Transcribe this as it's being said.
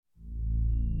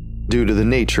Due to the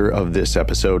nature of this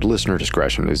episode, listener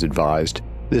discretion is advised.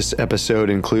 This episode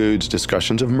includes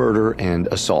discussions of murder and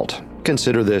assault.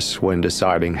 Consider this when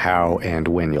deciding how and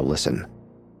when you'll listen.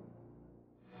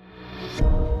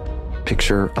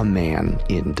 Picture a man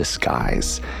in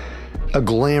disguise. A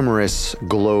glamorous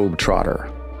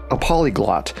globetrotter. A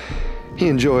polyglot. He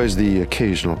enjoys the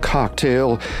occasional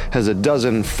cocktail, has a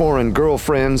dozen foreign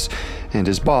girlfriends, and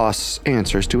his boss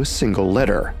answers to a single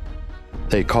letter.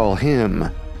 They call him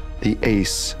the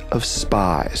Ace of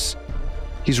Spies.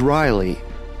 He's Riley.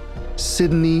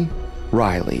 Sidney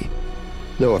Riley.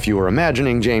 Though if you were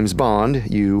imagining James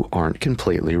Bond, you aren't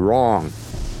completely wrong.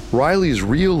 Riley's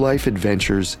real-life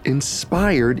adventures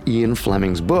inspired Ian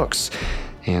Fleming's books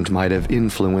and might have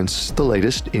influenced the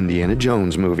latest Indiana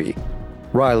Jones movie.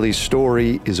 Riley's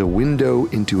story is a window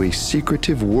into a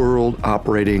secretive world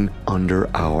operating under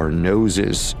our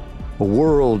noses. A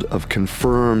world of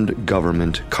confirmed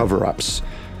government cover-ups.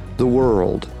 The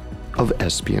world of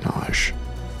espionage.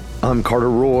 I'm Carter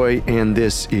Roy, and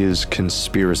this is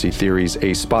Conspiracy Theories,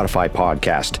 a Spotify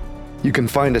podcast. You can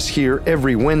find us here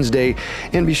every Wednesday,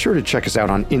 and be sure to check us out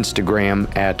on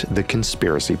Instagram at The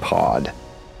Conspiracy Pod.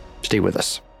 Stay with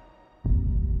us.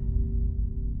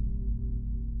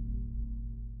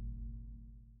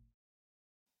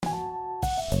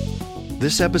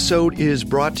 This episode is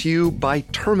brought to you by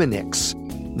Terminix.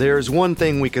 There's one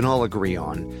thing we can all agree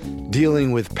on.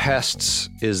 Dealing with pests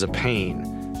is a pain.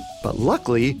 But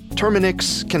luckily,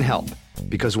 Terminix can help.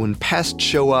 Because when pests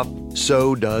show up,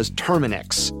 so does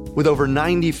Terminix. With over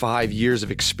 95 years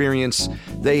of experience,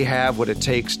 they have what it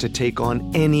takes to take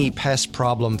on any pest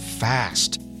problem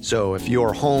fast. So if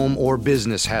your home or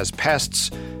business has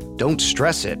pests, don't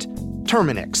stress it.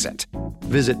 Terminix it.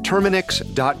 Visit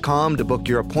Terminix.com to book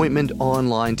your appointment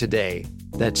online today.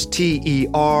 That's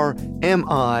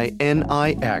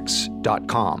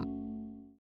TERMINIX.com.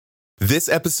 This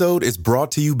episode is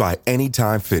brought to you by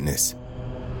Anytime Fitness.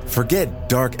 Forget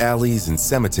dark alleys and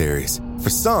cemeteries.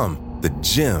 For some, the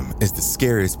gym is the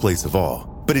scariest place of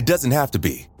all. But it doesn't have to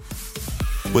be.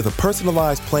 With a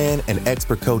personalized plan and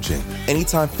expert coaching,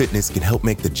 Anytime Fitness can help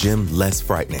make the gym less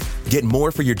frightening. Get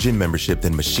more for your gym membership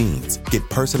than machines. Get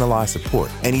personalized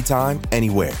support anytime,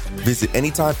 anywhere. Visit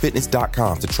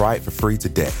AnytimeFitness.com to try it for free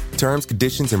today. Terms,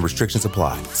 conditions, and restrictions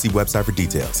apply. See website for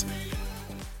details.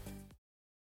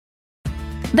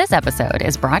 This episode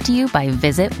is brought to you by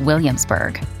Visit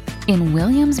Williamsburg. In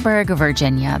Williamsburg,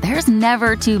 Virginia, there's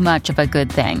never too much of a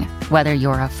good thing. Whether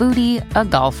you're a foodie, a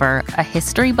golfer, a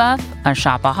history buff, a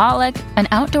shopaholic, an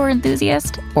outdoor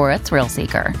enthusiast, or a thrill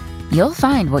seeker, you'll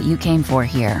find what you came for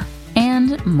here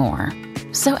and more.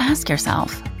 So ask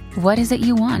yourself, what is it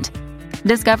you want?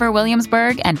 Discover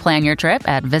Williamsburg and plan your trip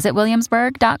at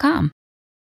visitwilliamsburg.com.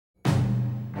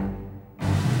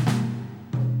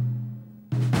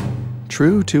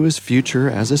 True to his future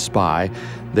as a spy,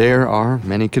 there are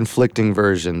many conflicting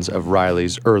versions of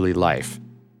Riley's early life.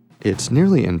 It's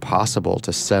nearly impossible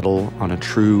to settle on a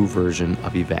true version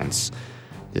of events.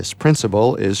 This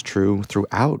principle is true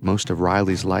throughout most of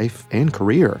Riley's life and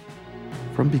career.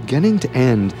 From beginning to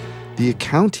end, the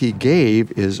account he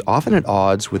gave is often at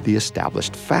odds with the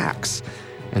established facts,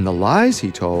 and the lies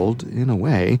he told, in a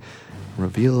way,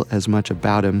 reveal as much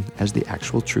about him as the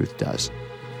actual truth does.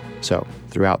 So,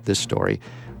 throughout this story,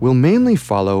 we'll mainly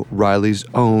follow Riley's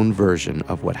own version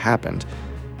of what happened,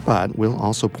 but we'll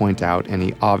also point out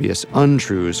any obvious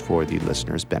untruths for the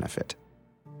listener's benefit.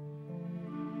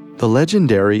 The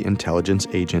legendary intelligence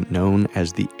agent known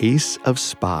as the Ace of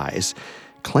Spies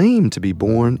claimed to be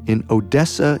born in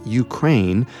Odessa,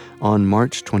 Ukraine on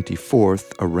March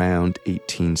 24th around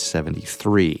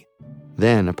 1873,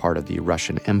 then a part of the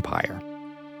Russian Empire.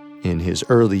 In his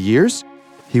early years,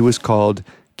 he was called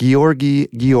Georgy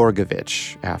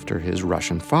Georgovich, after his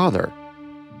Russian father.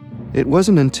 It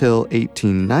wasn't until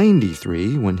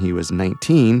 1893, when he was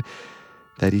 19,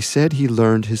 that he said he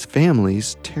learned his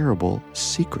family's terrible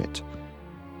secret.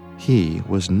 He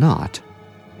was not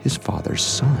his father's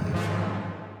son.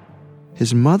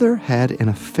 His mother had an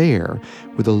affair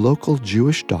with a local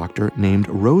Jewish doctor named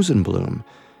Rosenblum.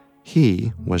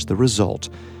 He was the result.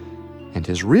 And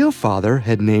his real father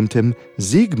had named him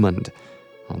Siegmund.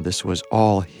 This was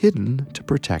all hidden to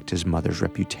protect his mother's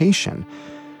reputation.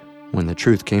 When the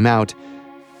truth came out,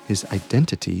 his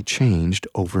identity changed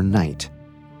overnight.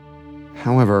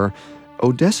 However,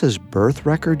 Odessa's birth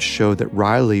records show that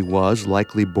Riley was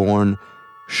likely born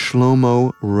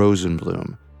Shlomo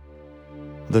Rosenblum.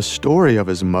 The story of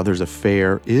his mother's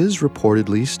affair is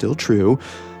reportedly still true,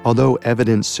 although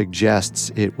evidence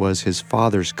suggests it was his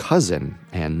father's cousin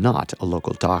and not a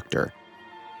local doctor.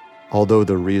 Although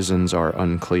the reasons are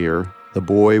unclear, The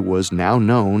boy was now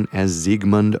known as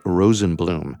Siegmund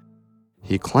Rosenblum.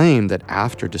 He claimed that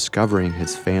after discovering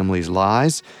his family's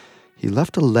lies, he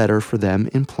left a letter for them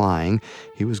implying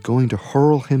he was going to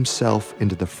hurl himself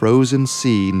into the frozen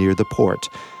sea near the port,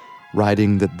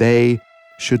 writing that they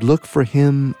should look for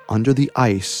him under the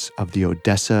ice of the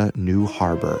Odessa New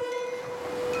Harbor.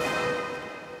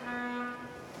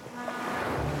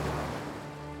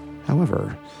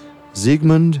 However,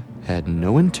 Siegmund had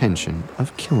no intention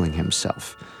of killing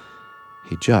himself.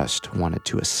 He just wanted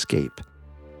to escape.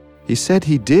 He said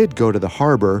he did go to the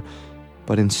harbor,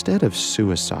 but instead of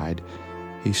suicide,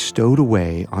 he stowed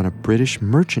away on a British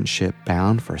merchant ship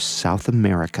bound for South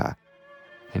America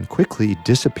and quickly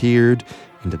disappeared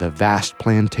into the vast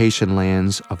plantation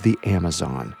lands of the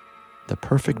Amazon, the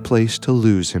perfect place to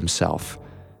lose himself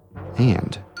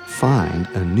and find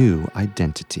a new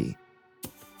identity.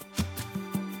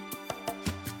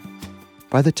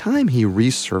 By the time he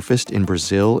resurfaced in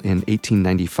Brazil in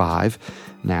 1895,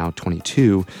 now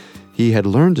 22, he had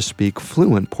learned to speak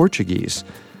fluent Portuguese.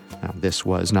 Now, this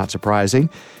was not surprising,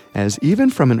 as even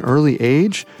from an early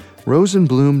age,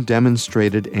 Rosenblum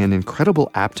demonstrated an incredible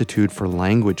aptitude for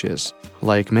languages.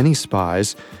 Like many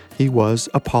spies, he was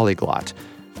a polyglot.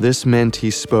 This meant he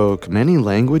spoke many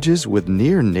languages with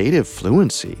near native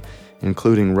fluency,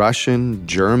 including Russian,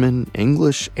 German,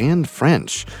 English, and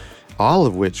French, all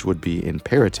of which would be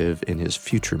imperative in his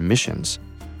future missions.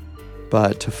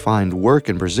 But to find work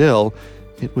in Brazil,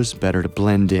 it was better to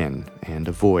blend in and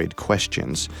avoid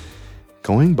questions.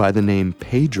 Going by the name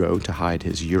Pedro to hide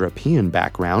his European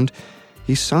background,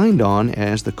 he signed on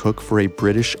as the cook for a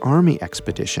British Army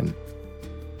expedition.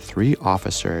 3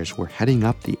 officers were heading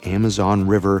up the Amazon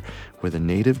River with a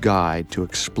native guide to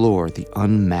explore the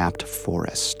unmapped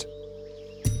forest.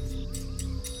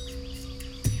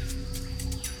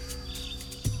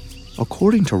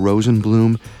 According to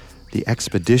Rosenblum, the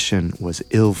expedition was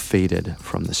ill-fated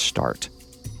from the start.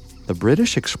 The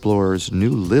British explorers knew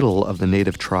little of the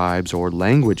native tribes or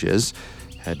languages,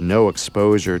 had no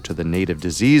exposure to the native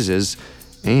diseases,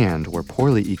 and were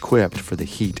poorly equipped for the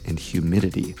heat and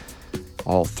humidity.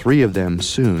 All 3 of them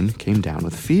soon came down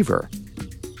with fever.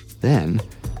 Then,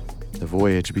 the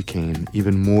voyage became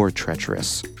even more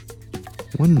treacherous.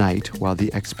 One night, while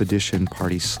the expedition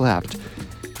party slept,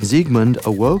 Siegmund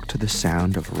awoke to the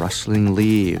sound of rustling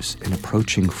leaves and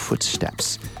approaching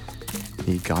footsteps.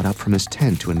 He got up from his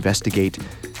tent to investigate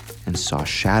and saw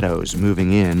shadows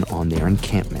moving in on their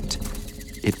encampment.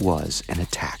 It was an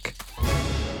attack.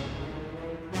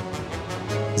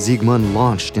 Siegmund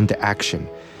launched into action.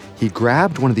 He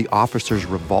grabbed one of the officers'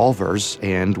 revolvers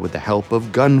and, with the help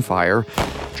of gunfire,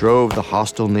 drove the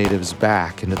hostile natives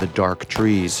back into the dark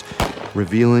trees,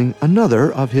 revealing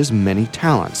another of his many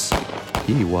talents.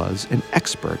 He was an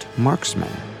expert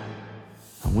marksman.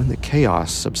 And when the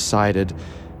chaos subsided,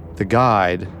 the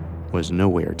guide was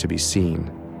nowhere to be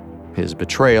seen. His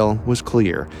betrayal was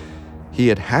clear. He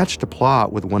had hatched a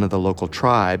plot with one of the local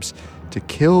tribes to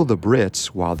kill the Brits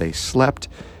while they slept,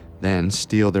 then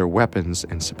steal their weapons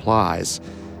and supplies.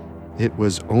 It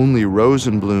was only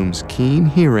Rosenblum's keen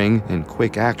hearing and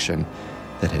quick action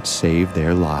that had saved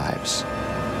their lives.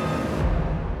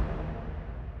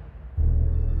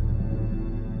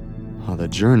 The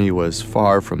journey was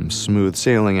far from smooth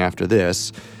sailing after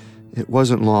this. It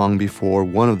wasn't long before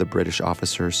one of the British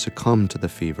officers succumbed to the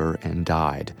fever and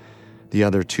died. The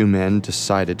other 2 men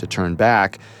decided to turn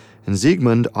back, and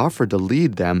Siegmund offered to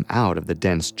lead them out of the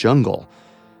dense jungle.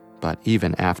 But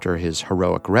even after his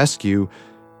heroic rescue,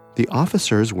 the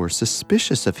officers were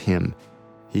suspicious of him.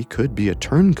 He could be a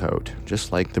turncoat,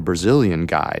 just like the Brazilian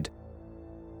guide.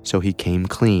 So he came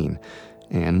clean,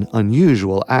 an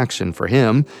unusual action for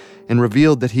him, and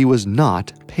revealed that he was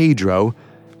not Pedro,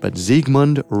 but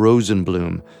Siegmund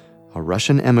Rosenblum, a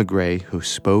Russian émigré who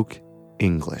spoke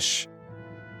English.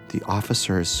 The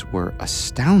officers were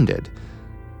astounded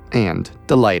and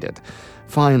delighted.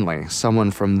 Finally,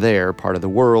 someone from their part of the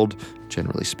world,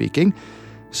 generally speaking,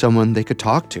 someone they could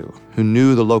talk to who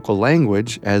knew the local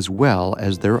language as well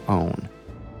as their own.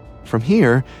 From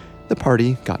here, the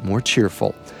party got more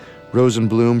cheerful.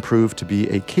 Rosenblum proved to be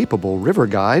a capable river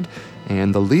guide,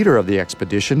 and the leader of the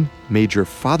expedition, Major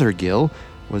Fothergill,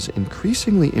 was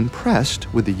increasingly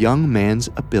impressed with the young man's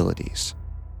abilities.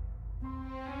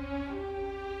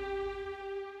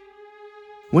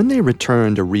 When they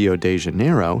returned to Rio de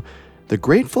Janeiro, the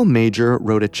grateful major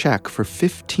wrote a check for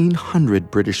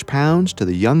 1,500 British pounds to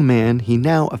the young man he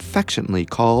now affectionately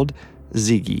called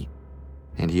Ziggy,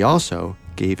 and he also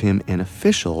gave him an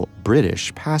official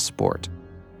British passport.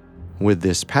 With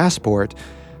this passport,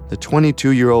 the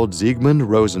 22-year-old Siegmund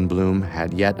Rosenblum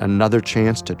had yet another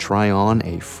chance to try on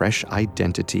a fresh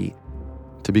identity,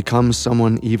 to become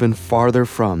someone even farther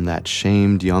from that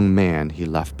shamed young man he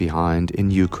left behind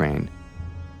in Ukraine.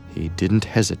 He didn't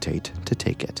hesitate to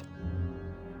take it.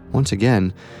 Once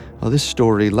again, this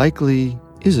story likely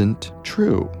isn't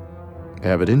true.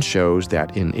 Evidence shows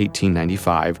that in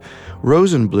 1895,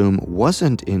 Rosenblum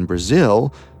wasn't in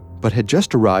Brazil, but had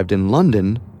just arrived in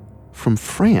London from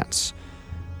France.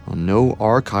 No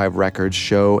archive records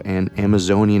show an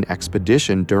Amazonian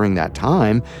expedition during that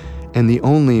time, and the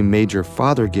only Major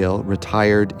Fothergill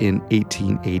retired in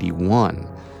 1881.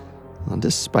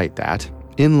 Despite that,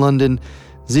 in London,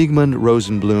 Siegmund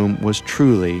Rosenblum was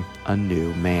truly a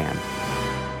new man.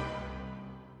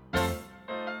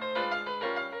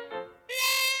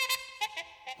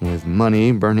 With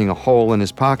money burning a hole in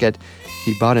his pocket,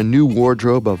 he bought a new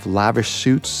wardrobe of lavish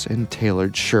suits and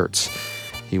tailored shirts.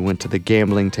 He went to the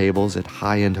gambling tables at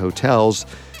high-end hotels,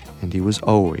 and he was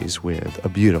always with a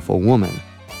beautiful woman.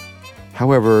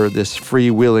 However, this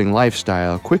freewheeling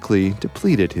lifestyle quickly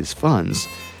depleted his funds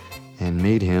and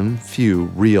made him few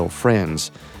real friends.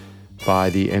 By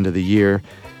the end of the year,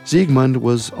 Siegmund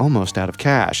was almost out of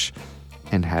cash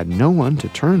and had no one to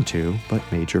turn to but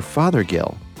Major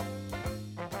Fothergill.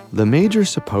 The Major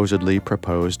supposedly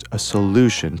proposed a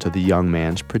solution to the young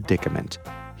man's predicament.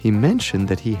 He mentioned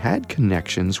that he had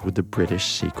connections with the British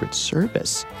Secret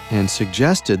Service and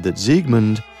suggested that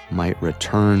Siegmund might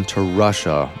return to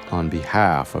Russia on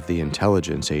behalf of the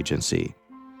intelligence agency.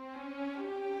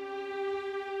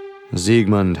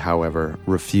 Siegmund, however,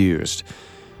 refused.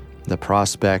 The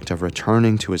prospect of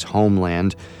returning to his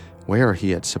homeland, where he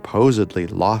had supposedly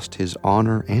lost his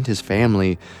honor and his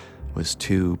family, was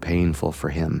too painful for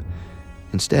him.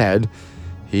 Instead,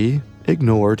 he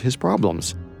ignored his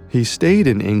problems. He stayed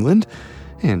in England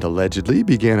and allegedly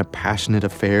began a passionate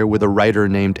affair with a writer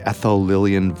named Ethel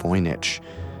Lillian Voynich.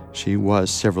 She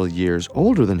was several years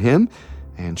older than him,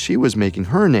 and she was making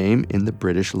her name in the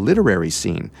British literary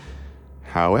scene.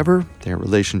 However, their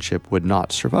relationship would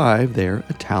not survive their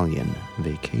Italian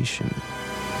vacation.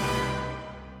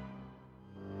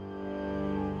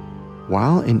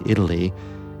 While in Italy,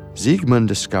 Siegmund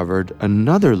discovered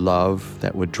another love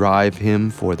that would drive him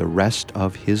for the rest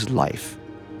of his life: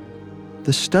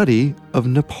 the study of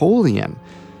Napoleon.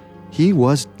 He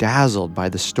was dazzled by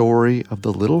the story of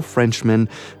the little Frenchman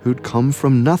who'd come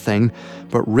from nothing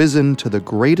but risen to the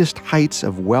greatest heights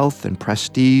of wealth and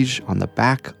prestige on the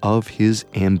back of his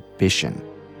ambition.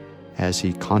 As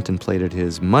he contemplated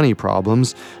his money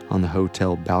problems on the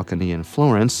hotel balcony in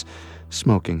Florence,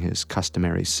 smoking his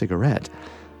customary cigarette,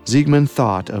 Siegmund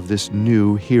thought of this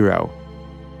new hero.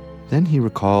 Then he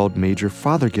recalled Major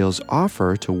Fothergill's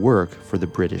offer to work for the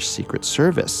British Secret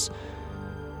Service.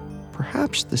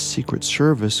 Perhaps the Secret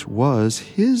Service was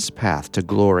his path to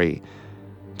glory,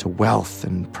 to wealth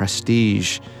and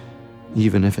prestige,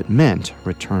 even if it meant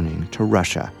returning to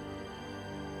Russia.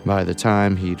 By the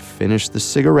time he'd finished the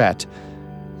cigarette,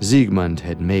 Siegmund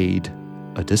had made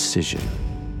a decision.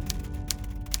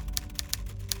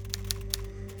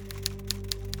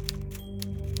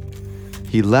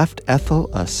 He left Ethel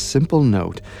a simple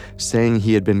note saying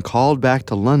he had been called back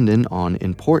to London on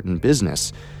important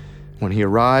business. When he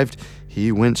arrived,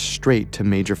 he went straight to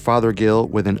Major Fothergill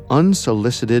with an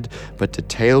unsolicited but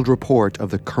detailed report of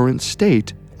the current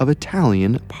state of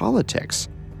Italian politics.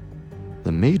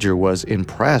 The Major was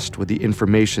impressed with the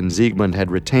information Siegmund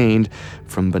had retained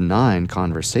from benign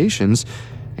conversations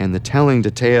and the telling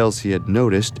details he had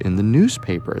noticed in the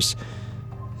newspapers.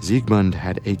 Siegmund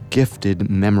had a gifted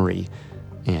memory,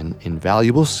 an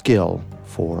invaluable skill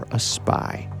for a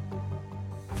spy.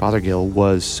 Fothergill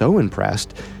was so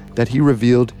impressed that he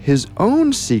revealed his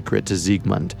own secret to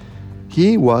Siegmund.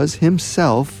 He was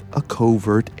himself a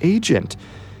covert agent,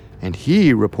 and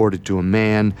he reported to a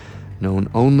man known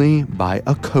only by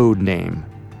a code name,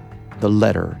 the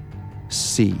letter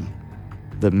C.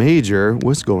 The Major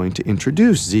was going to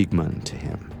introduce Siegmund to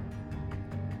him.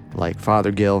 Like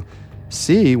Fothergill,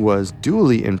 C was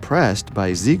duly impressed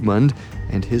by Siegmund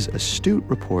and his astute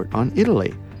report on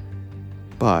Italy.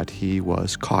 But he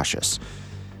was cautious.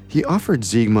 He offered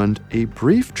Siegmund a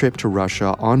brief trip to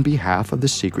Russia on behalf of the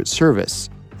Secret Service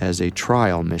as a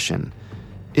trial mission.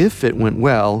 If it went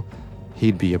well,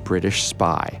 he'd be a British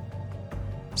spy.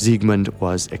 Siegmund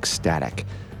was ecstatic.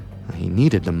 He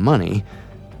needed the money,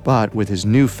 but with his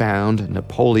newfound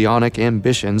Napoleonic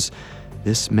ambitions,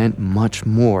 this meant much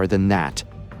more than that.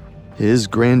 His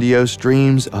grandiose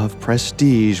dreams of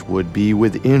prestige would be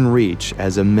within reach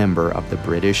as a member of the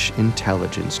British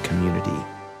intelligence community.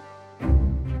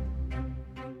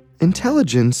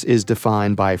 Intelligence is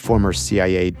defined by former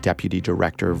CIA Deputy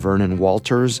Director Vernon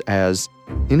Walters as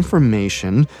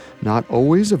information not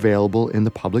always available in the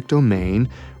public domain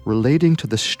relating to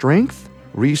the strength,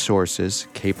 resources,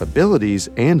 capabilities,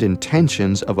 and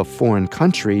intentions of a foreign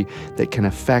country that can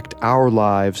affect our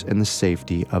lives and the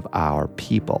safety of our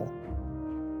people.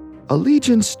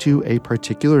 Allegiance to a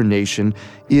particular nation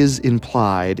is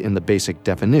implied in the basic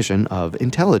definition of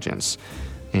intelligence,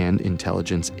 and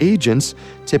intelligence agents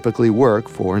typically work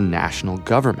for national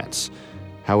governments.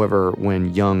 However,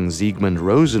 when young Zygmunt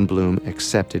Rosenblum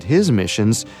accepted his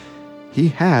missions, he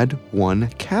had one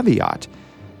caveat.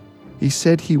 He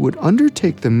said he would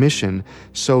undertake the mission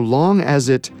so long as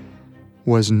it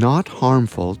was not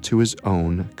harmful to his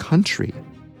own country.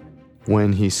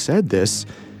 When he said this,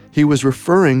 he was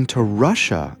referring to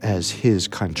Russia as his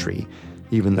country,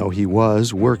 even though he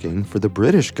was working for the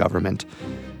British government.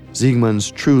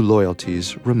 Zygmunt's true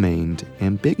loyalties remained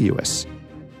ambiguous.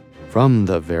 From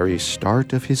the very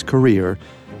start of his career,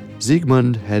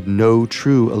 Zygmunt had no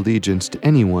true allegiance to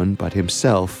anyone but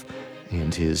himself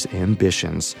and his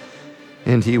ambitions,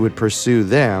 and he would pursue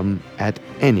them at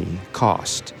any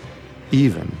cost,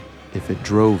 even if it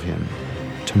drove him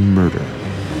to murder.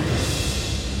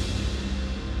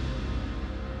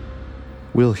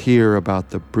 We'll hear about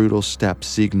the brutal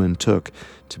steps Zygmunt took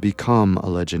to become a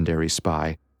legendary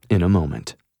spy in a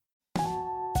moment.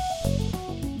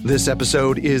 This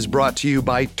episode is brought to you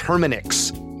by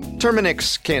Terminix.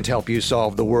 Terminix can't help you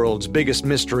solve the world's biggest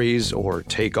mysteries or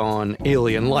take on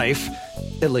alien life,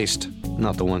 at least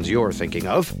not the ones you're thinking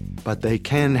of, but they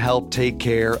can help take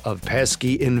care of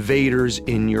pesky invaders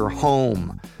in your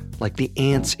home, like the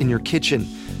ants in your kitchen,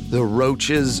 the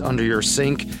roaches under your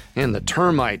sink, and the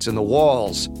termites in the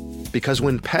walls. Because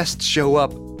when pests show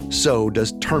up, so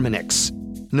does Terminix.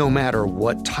 No matter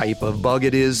what type of bug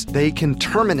it is, they can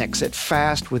Terminix it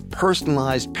fast with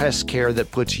personalized pest care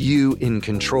that puts you in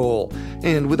control.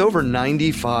 And with over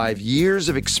 95 years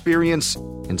of experience,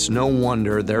 it's no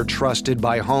wonder they're trusted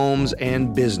by homes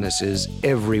and businesses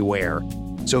everywhere.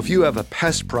 So if you have a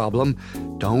pest problem,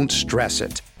 don't stress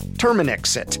it.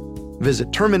 Terminix it.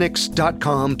 Visit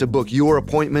Terminix.com to book your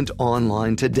appointment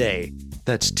online today.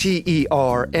 That's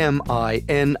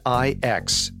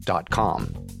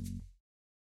TERMINIX.com.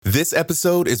 This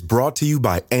episode is brought to you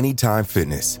by Anytime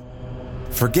Fitness.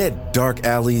 Forget dark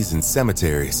alleys and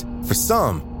cemeteries. For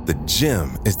some, the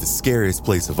gym is the scariest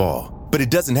place of all. But it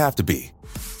doesn't have to be.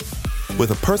 With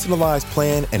a personalized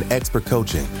plan and expert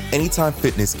coaching, Anytime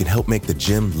Fitness can help make the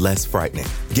gym less frightening.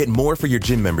 Get more for your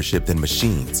gym membership than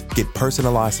machines. Get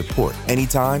personalized support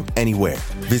anytime, anywhere.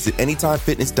 Visit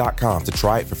AnytimeFitness.com to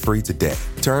try it for free today.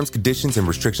 Terms, conditions, and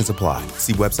restrictions apply.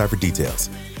 See website for details.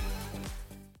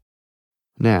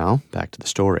 Now, back to the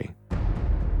story.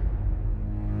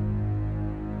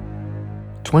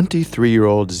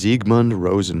 23-year-old Zygmunt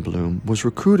Rosenblum was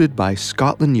recruited by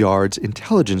Scotland Yard's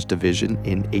intelligence division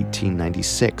in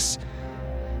 1896.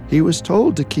 He was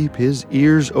told to keep his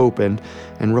ears open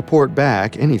and report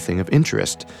back anything of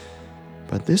interest.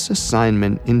 But this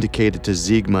assignment indicated to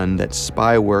Zygmunt that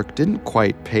spy work didn't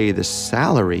quite pay the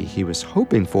salary he was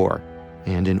hoping for.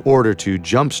 And in order to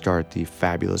jumpstart the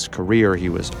fabulous career he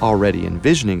was already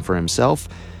envisioning for himself,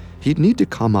 he'd need to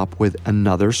come up with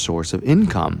another source of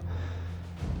income.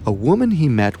 A woman he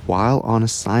met while on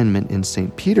assignment in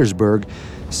St. Petersburg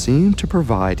seemed to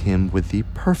provide him with the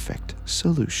perfect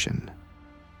solution.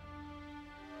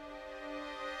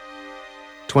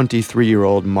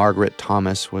 23-year-old Margaret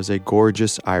Thomas was a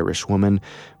gorgeous Irish woman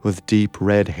with deep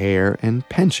red hair and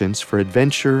penchants for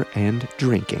adventure and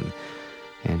drinking.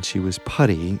 And she was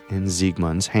putty in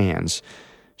Zygmunt's hands.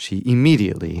 She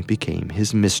immediately became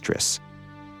his mistress.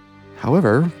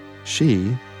 However,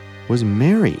 she was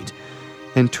married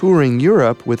and touring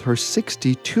Europe with her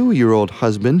 62-year-old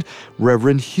husband,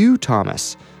 Reverend Hugh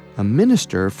Thomas, a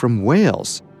minister from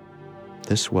Wales.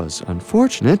 This was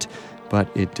unfortunate, but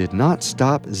it did not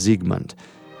stop Zygmunt.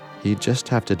 He'd just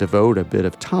have to devote a bit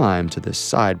of time to this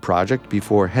side project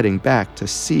before heading back to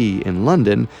sea in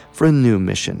London for a new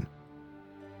mission.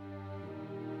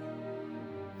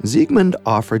 Zygmunt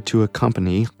offered to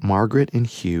accompany Margaret and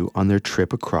Hugh on their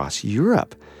trip across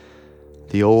Europe.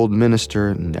 The old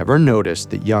minister never noticed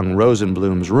that young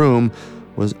Rosenblum's room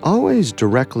was always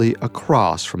directly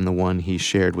across from the one he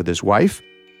shared with his wife.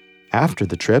 After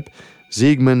the trip,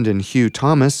 Zygmunt and Hugh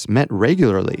Thomas met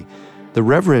regularly. The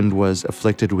Reverend was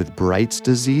afflicted with Bright's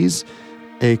disease,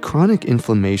 a chronic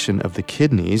inflammation of the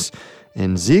kidneys,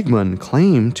 and Zygmunt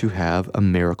claimed to have a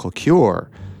miracle cure.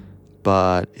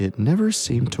 But it never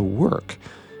seemed to work.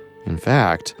 In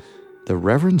fact, the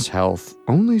Reverend's health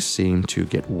only seemed to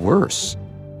get worse.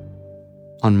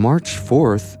 On March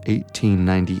 4th,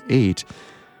 1898,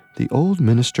 the old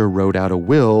minister wrote out a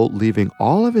will leaving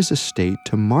all of his estate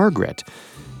to Margaret,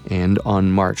 and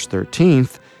on March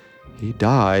 13th, he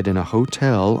died in a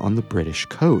hotel on the British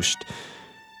coast.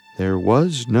 There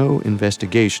was no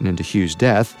investigation into Hugh's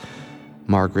death.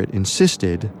 Margaret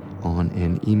insisted on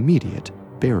an immediate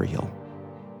burial.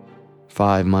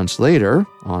 5 months later,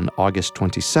 on August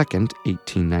 22nd,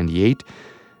 1898,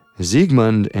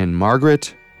 Siegmund and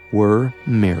Margaret were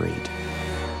married.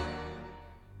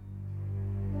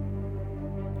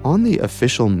 On the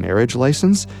official marriage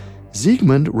license,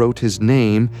 Siegmund wrote his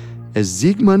name as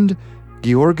Siegmund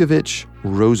Georgevich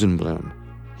Rosenblum.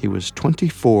 He was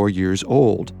 24 years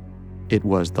old. It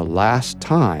was the last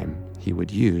time he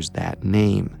would use that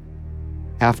name.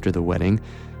 After the wedding,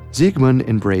 Siegmund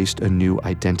embraced a new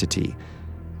identity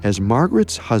as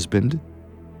Margaret's husband,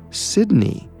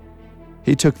 Sidney.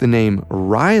 He took the name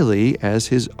Riley as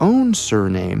his own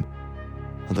surname.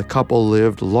 The couple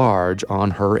lived large on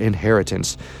her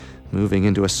inheritance, moving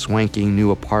into a swanky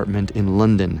new apartment in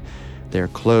London. Their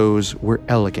clothes were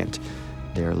elegant.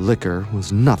 Their liquor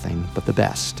was nothing but the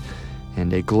best.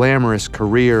 And a glamorous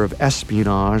career of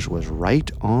espionage was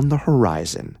right on the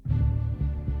horizon.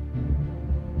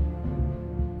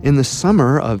 In the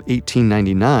summer of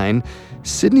 1899,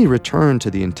 Sidney returned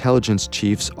to the intelligence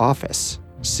chief's office.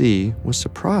 C was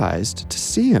surprised to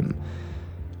see him.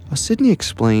 Sidney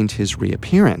explained his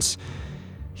reappearance.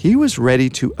 He was ready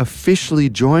to officially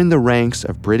join the ranks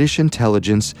of British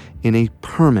intelligence in a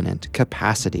permanent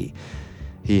capacity.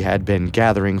 He had been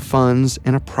gathering funds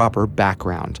and a proper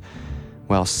background.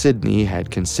 While Sidney had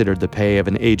considered the pay of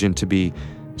an agent to be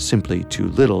simply too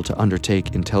little to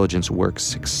undertake intelligence work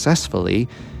successfully,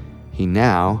 he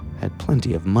now had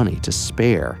plenty of money to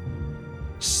spare.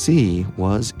 C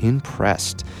was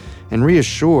impressed and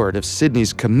reassured of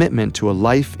Sidney's commitment to a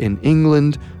life in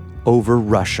England over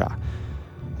Russia.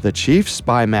 The chief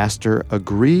spymaster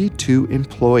agreed to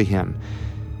employ him.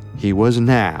 He was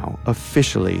now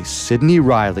officially Sidney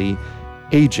Riley,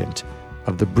 agent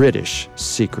of the British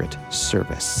Secret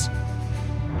Service.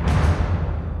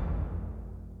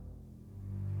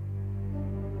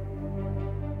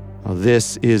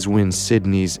 This is when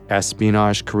Sidney's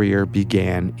espionage career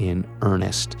began in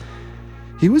earnest.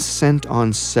 He was sent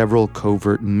on several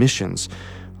covert missions,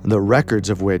 the records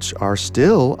of which are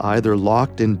still either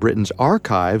locked in Britain's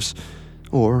archives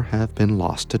or have been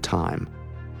lost to time.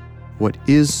 What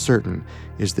is certain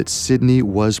is that Sidney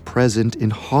was present in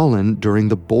Holland during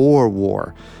the Boer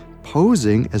War,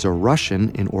 posing as a Russian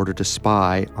in order to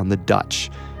spy on the Dutch.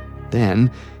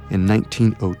 Then, in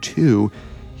 1902,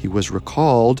 he was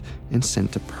recalled and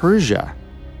sent to Persia.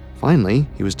 Finally,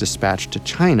 he was dispatched to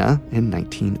China in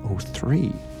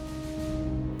 1903.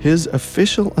 His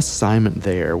official assignment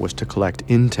there was to collect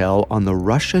intel on the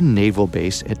Russian naval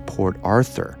base at Port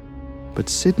Arthur. But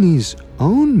Sidney's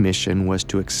own mission was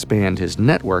to expand his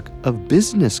network of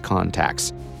business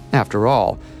contacts. After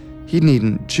all, he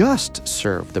needn't just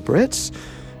serve the Brits,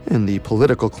 and the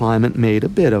political climate made a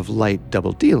bit of light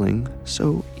double-dealing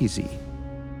so easy.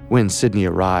 When Sidney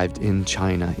arrived in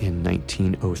China in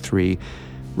 1903,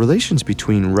 relations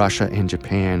between Russia and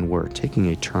Japan were taking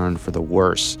a turn for the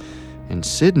worse, and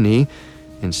Sidney,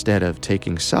 instead of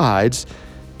taking sides,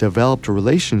 developed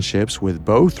relationships with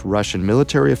both Russian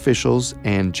military officials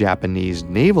and Japanese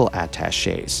naval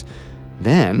attachés.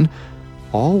 Then,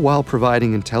 all while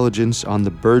providing intelligence on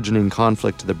the burgeoning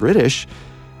conflict to the British,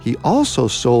 he also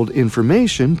sold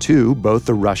information to both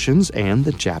the Russians and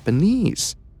the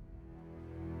Japanese.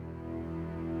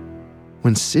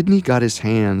 When Sidney got his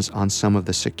hands on some of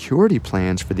the security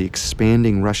plans for the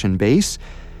expanding Russian base,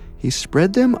 he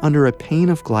spread them under a pane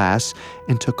of glass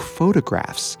and took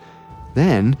photographs.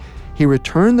 Then, he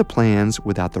returned the plans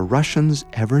without the Russians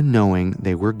ever knowing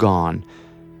they were gone,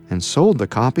 and sold the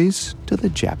copies to the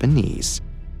Japanese.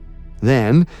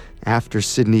 Then, after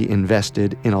Sidney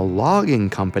invested in a logging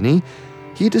company,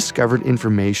 he discovered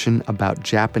information about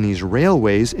Japanese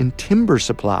railways and timber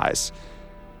supplies.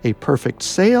 A perfect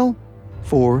sale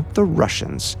for the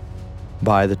Russians.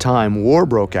 By the time war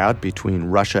broke out between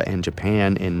Russia and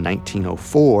Japan in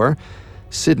 1904,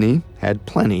 Sidney had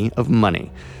plenty of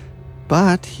money.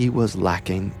 But he was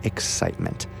lacking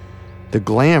excitement. The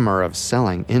glamour of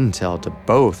selling intel to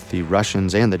both the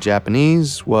Russians and the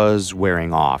Japanese was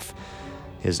wearing off.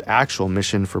 His actual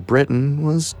mission for Britain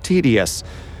was tedious,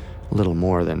 little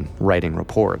more than writing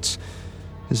reports.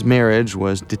 His marriage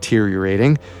was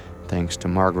deteriorating, thanks to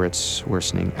Margaret's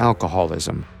worsening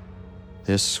alcoholism.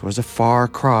 This was a far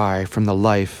cry from the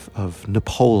life of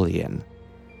Napoleon.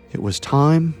 It was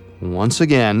time, once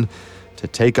again, to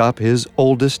take up his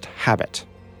oldest habit,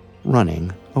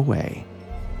 running away.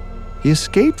 He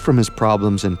escaped from his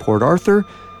problems in Port Arthur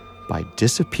by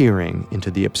disappearing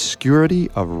into the obscurity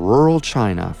of rural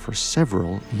China for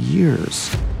several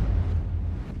years.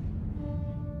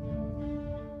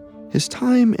 His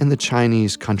time in the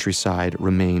Chinese countryside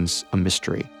remains a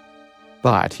mystery,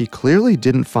 but he clearly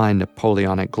didn't find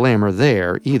Napoleonic glamour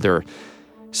there either.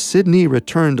 Sidney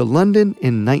returned to London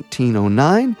in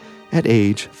 1909 at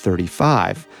age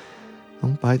 35.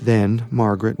 By then,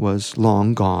 Margaret was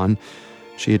long gone.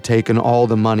 She had taken all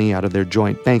the money out of their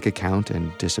joint bank account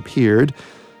and disappeared.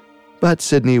 But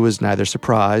Sidney was neither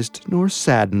surprised nor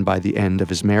saddened by the end of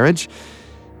his marriage.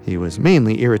 He was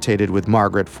mainly irritated with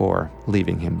Margaret for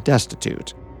leaving him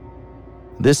destitute.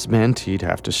 This meant he'd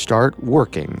have to start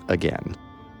working again.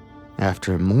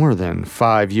 After more than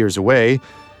 5 years away,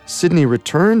 Sidney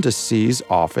returned to C's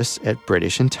office at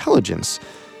British Intelligence.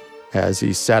 As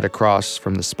he sat across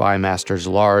from the spy master's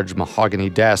large mahogany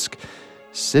desk,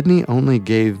 Sidney only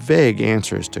gave vague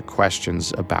answers to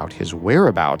questions about his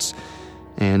whereabouts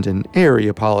and an airy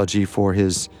apology for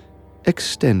his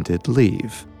extended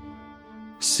leave.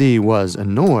 C was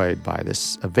annoyed by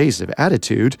this evasive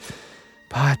attitude,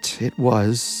 but it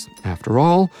was, after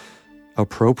all,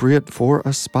 appropriate for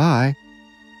a spy.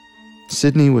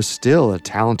 Sidney was still a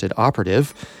talented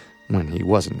operative when he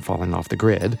wasn't falling off the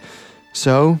grid,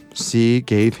 so C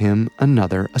gave him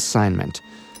another assignment,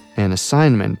 an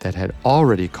assignment that had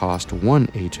already cost one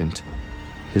agent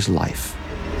his life.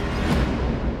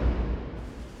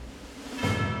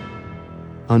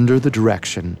 Under the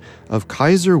direction of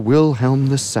Kaiser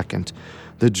Wilhelm II,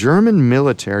 the German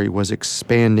military was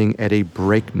expanding at a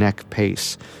breakneck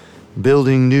pace,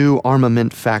 building new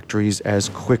armament factories as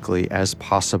quickly as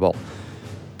possible.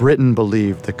 Britain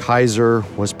believed the Kaiser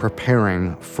was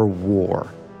preparing for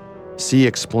war. C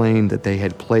explained that they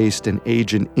had placed an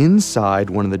agent inside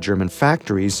one of the German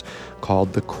factories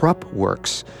called the Krupp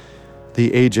Works.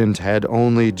 The agent had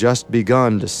only just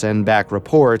begun to send back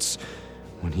reports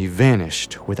when he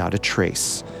vanished without a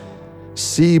trace.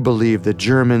 C believed the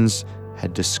Germans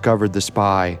had discovered the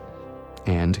spy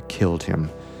and killed him.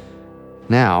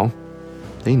 Now,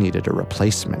 they needed a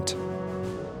replacement.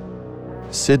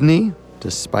 Sidney,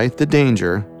 despite the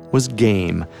danger, was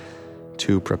game.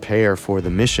 To prepare for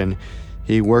the mission,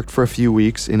 he worked for a few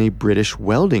weeks in a British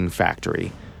welding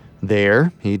factory.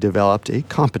 There, he developed a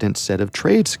competent set of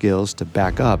trade skills to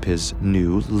back up his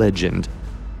new legend.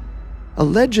 A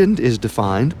legend is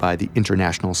defined by the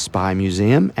International Spy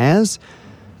Museum as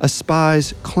a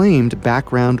spy's claimed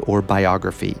background or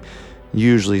biography,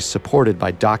 usually supported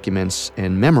by documents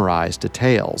and memorized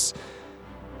details.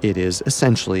 It is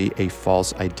essentially a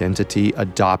false identity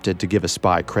adopted to give a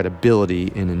spy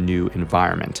credibility in a new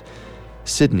environment.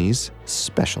 Sidney's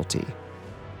specialty.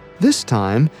 This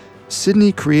time,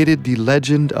 Sidney created the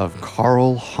legend of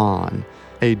Karl Hahn,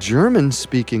 a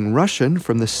German-speaking Russian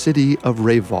from the city of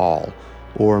Reval,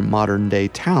 or modern-day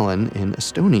Tallinn in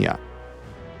Estonia.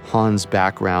 Hahn's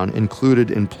background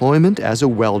included employment as a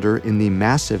welder in the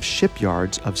massive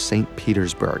shipyards of St.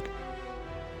 Petersburg.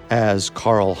 As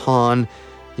Karl Hahn,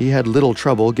 he had little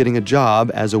trouble getting a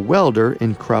job as a welder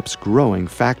in Krupp's growing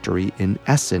factory in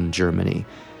Essen, Germany.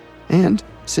 And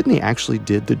Sidney actually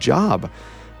did the job,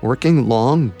 working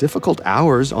long, difficult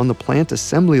hours on the plant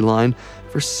assembly line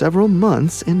for several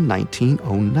months in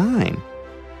 1909.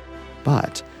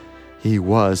 But he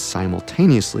was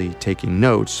simultaneously taking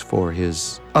notes for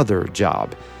his other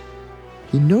job.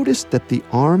 He noticed that the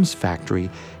arms factory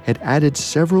had added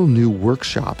several new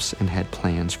workshops and had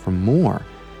plans for more.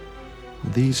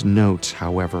 These notes,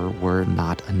 however, were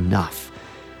not enough.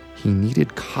 He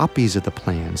needed copies of the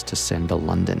plans to send to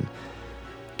London.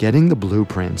 Getting the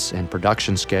blueprints and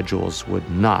production schedules would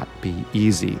not be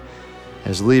easy,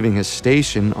 as leaving his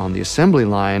station on the assembly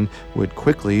line would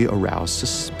quickly arouse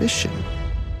suspicion.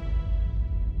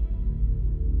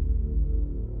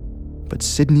 But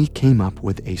Sidney came up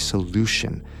with a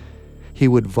solution. He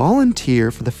would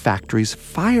volunteer for the factory's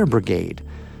fire brigade.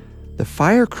 The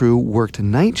fire crew worked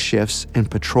night shifts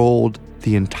and patrolled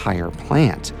the entire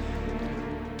plant.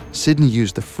 Sidney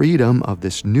used the freedom of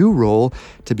this new role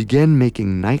to begin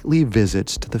making nightly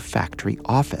visits to the factory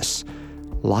office,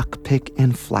 lockpick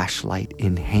and flashlight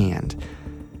in hand.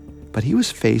 But he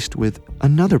was faced with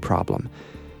another problem.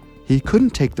 He couldn't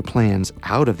take the plans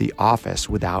out of the office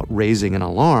without raising an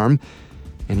alarm,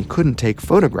 and he couldn't take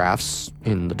photographs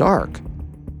in the dark.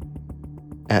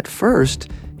 At first,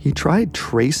 he tried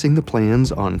tracing the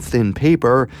plans on thin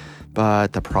paper,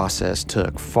 but the process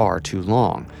took far too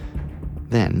long.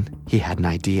 Then he had an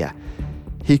idea.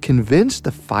 He convinced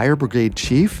the fire brigade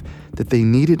chief that they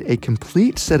needed a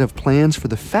complete set of plans for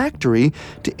the factory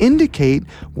to indicate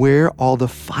where all the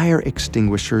fire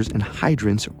extinguishers and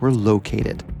hydrants were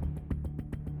located.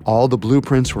 All the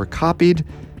blueprints were copied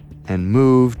and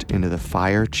moved into the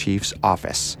fire chief's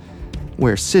office,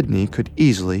 where Sidney could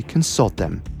easily consult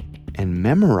them and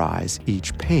memorize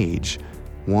each page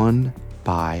one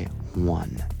by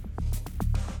one.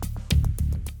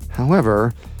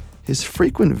 However, his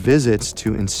frequent visits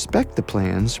to inspect the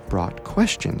plans brought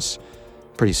questions.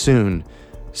 Pretty soon,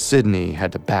 Sidney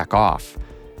had to back off.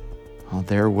 Well,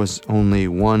 there was only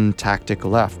one tactic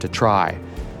left to try.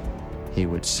 He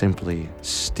would simply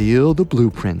steal the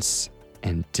blueprints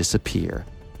and disappear.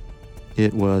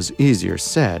 It was easier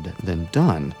said than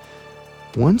done.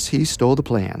 Once he stole the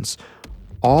plans,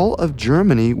 all of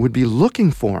Germany would be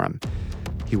looking for him.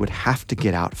 He would have to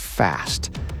get out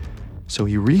fast. So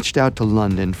he reached out to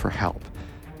London for help.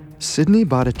 Sidney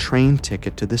bought a train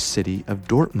ticket to the city of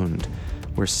Dortmund,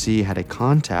 where C had a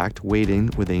contact waiting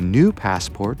with a new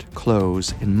passport,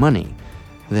 clothes, and money.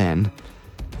 Then,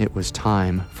 it was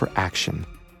time for action.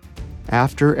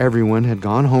 After everyone had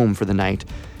gone home for the night,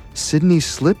 Sidney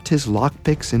slipped his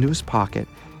lockpicks into his pocket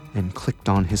and clicked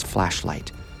on his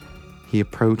flashlight. He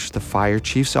approached the fire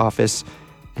chief's office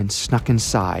and snuck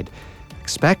inside,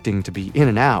 expecting to be in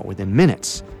and out within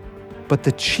minutes. But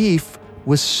the chief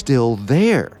was still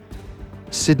there.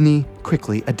 Sidney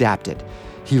quickly adapted.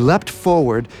 He leapt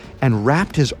forward and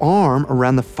wrapped his arm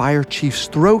around the fire chief's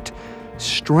throat,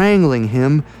 strangling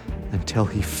him until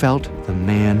he felt the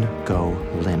man go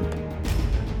limp.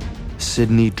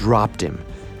 Sidney dropped him,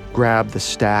 grabbed the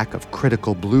stack of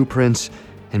critical blueprints,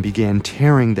 and began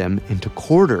tearing them into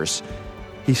quarters.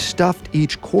 He stuffed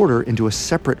each quarter into a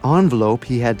separate envelope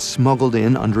he had smuggled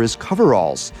in under his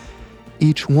coveralls.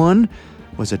 Each one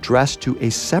was addressed to a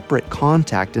separate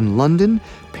contact in London,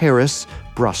 Paris,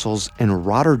 Brussels, and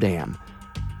Rotterdam.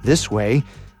 This way,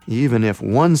 even if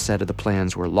one set of the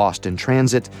plans were lost in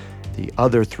transit, the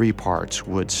other 3 parts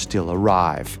would still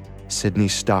arrive. Sidney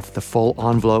stuffed the full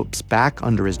envelopes back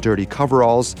under his dirty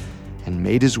coveralls and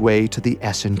made his way to the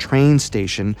Essen train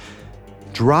station,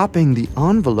 dropping the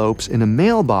envelopes in a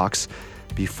mailbox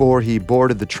before he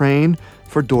boarded the train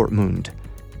for Dortmund.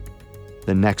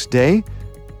 The next day,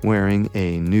 wearing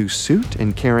a new suit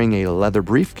and carrying a leather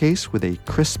briefcase with a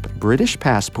crisp British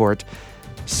passport,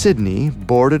 Sidney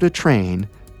boarded a train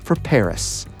for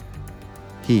Paris.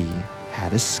 He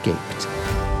had escaped.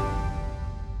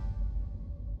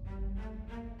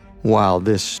 While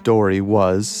this story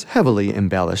was heavily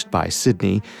embellished by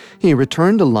Sidney, he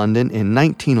returned to London in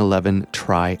 1911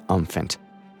 triumphant.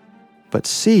 But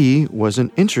C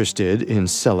wasn't interested in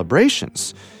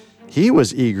celebrations. He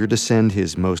was eager to send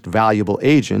his most valuable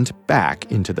agent back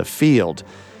into the field.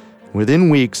 Within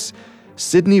weeks,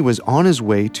 Sidney was on his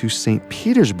way to St.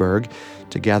 Petersburg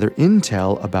to gather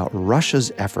intel about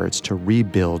Russia's efforts to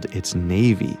rebuild its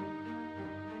navy.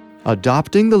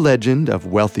 Adopting the legend of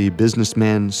wealthy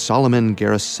businessman Solomon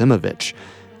Gerasimovich,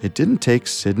 it didn't take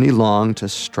Sidney long to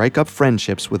strike up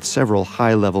friendships with several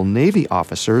high-level Navy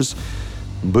officers,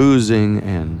 boozing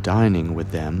and dining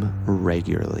with them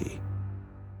regularly.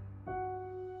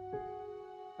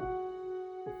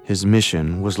 His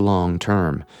mission was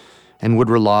long-term and would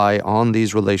rely on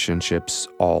these relationships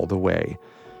all the way.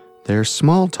 Their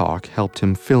small talk helped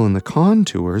him fill in the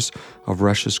contours of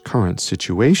Russia's current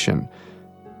situation.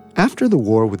 After the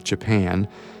war with Japan,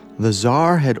 the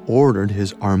Tsar had ordered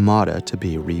his armada to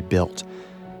be rebuilt,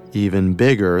 even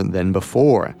bigger than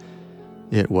before.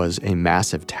 It was a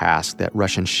massive task that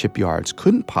Russian shipyards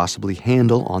couldn't possibly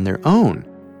handle on their own.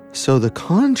 So the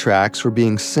contracts were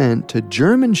being sent to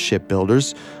German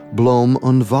shipbuilders Blohm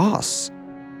 & Voss.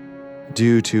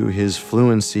 Due to his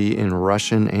fluency in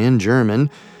Russian and German,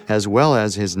 as well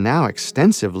as his now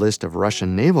extensive list of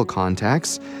Russian naval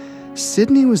contacts,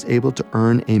 Sidney was able to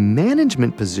earn a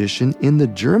management position in the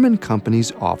German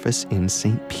company's office in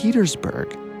St.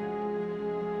 Petersburg.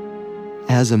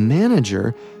 As a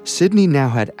manager, Sidney now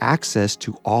had access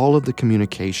to all of the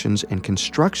communications and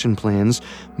construction plans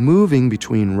moving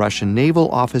between Russian naval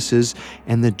offices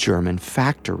and the German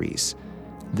factories.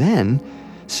 Then,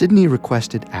 Sidney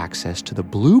requested access to the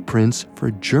blueprints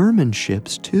for German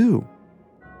ships, too.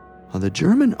 The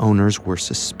German owners were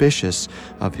suspicious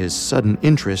of his sudden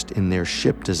interest in their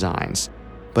ship designs,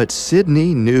 but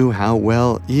Sidney knew how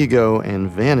well ego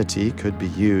and vanity could be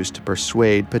used to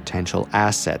persuade potential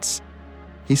assets.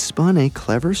 He spun a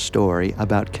clever story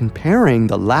about comparing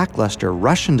the lackluster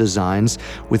Russian designs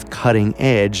with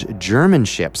cutting-edge German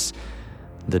ships.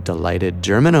 The delighted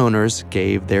German owners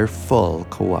gave their full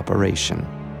cooperation.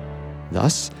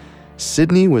 Thus,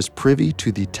 Sidney was privy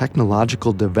to the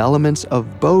technological developments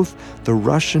of both the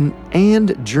Russian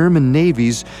and German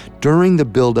navies during the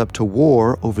buildup to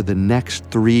war over the next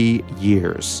 3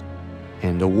 years.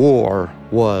 And a war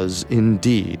was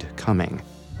indeed coming.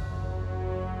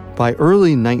 By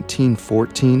early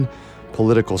 1914,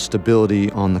 political stability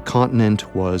on the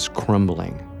continent was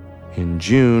crumbling. In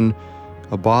June,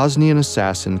 a Bosnian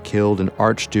assassin killed an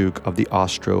archduke of the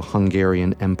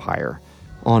Austro-Hungarian Empire.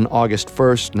 On August 1,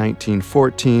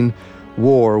 1914,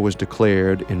 war was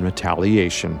declared in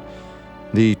retaliation.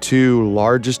 The two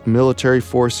largest military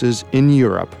forces in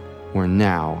Europe were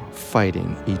now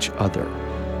fighting each other.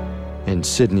 And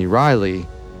Sidney Riley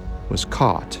was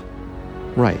caught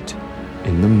right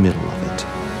in the middle of it.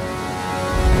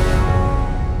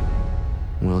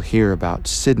 We'll hear about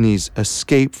Sidney's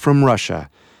escape from Russia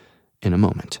in a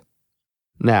moment.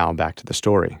 Now back to the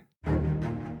story.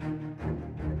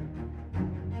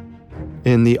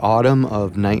 In the autumn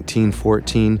of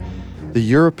 1914, the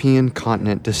European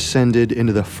continent descended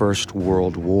into the First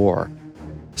World War.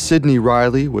 Sidney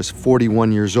Riley was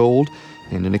 41 years old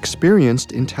and an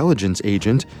experienced intelligence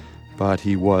agent, but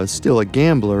he was still a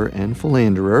gambler and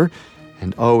philanderer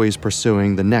and always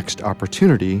pursuing the next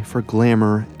opportunity for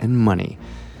glamour and money.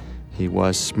 He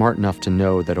was smart enough to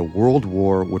know that a world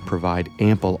war would provide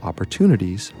ample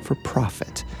opportunities for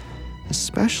profit,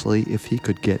 especially if he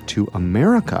could get to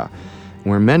America,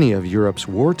 where many of Europe's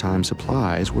wartime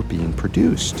supplies were being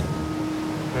produced.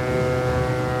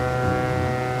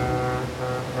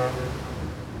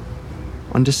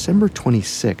 On December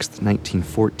 26,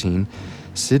 1914,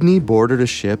 Sidney boarded a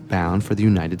ship bound for the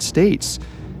United States.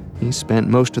 He spent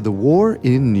most of the war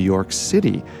in New York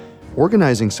City,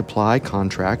 organizing supply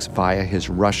contracts via his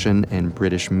Russian and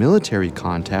British military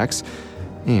contacts,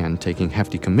 and taking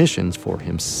hefty commissions for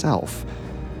himself.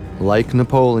 Like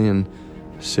Napoleon,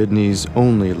 Sidney's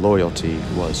only loyalty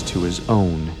was to his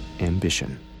own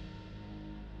ambition.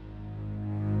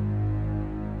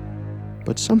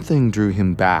 But something drew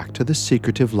him back to the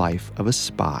secretive life of a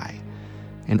spy.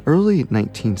 In early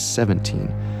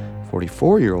 1917,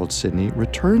 44-year-old Sidney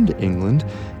returned to England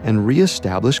and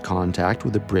re-established contact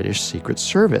with the British Secret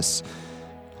Service.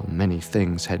 Many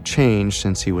things had changed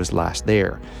since he was last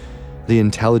there. The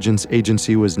intelligence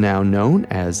agency was now known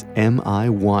as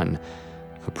MI1,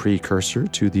 a precursor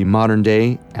to the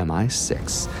modern-day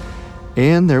MI6.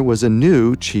 And there was a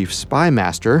new chief spy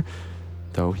master,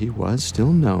 though he was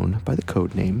still known by the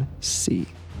codename C.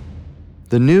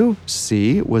 The new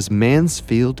C was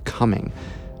Mansfield Cumming,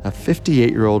 a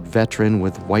 58-year-old veteran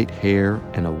with white hair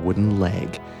and a wooden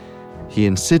leg. He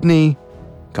and Sidney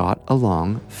got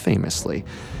along famously,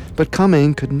 but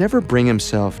Cumming could never bring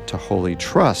himself to wholly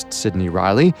trust Sidney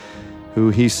Riley, who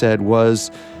he said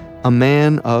was a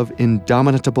man of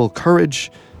indomitable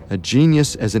courage, a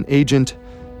genius as an agent,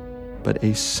 but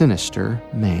a sinister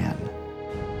man.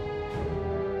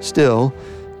 Still,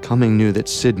 Cumming knew that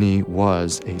Sidney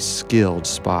was a skilled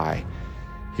spy.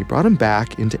 He brought him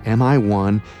back into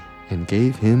MI1 and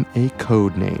gave him a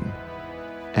code name,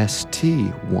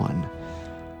 ST1.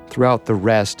 Throughout the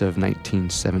rest of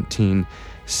 1917,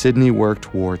 Sidney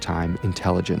worked wartime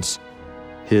intelligence.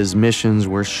 His missions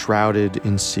were shrouded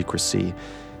in secrecy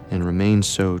and remain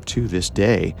so to this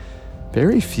day.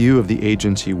 Very few of the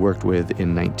agents he worked with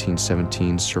in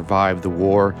 1917 survived the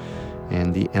war,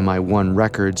 and the MI1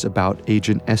 records about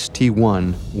Agent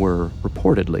ST1 were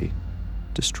reportedly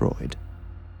destroyed.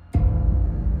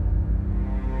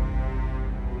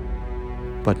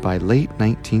 But by late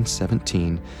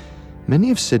 1917,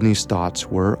 many of Sidney's thoughts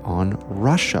were on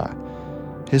Russia.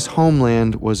 His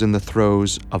homeland was in the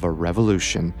throes of a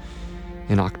revolution.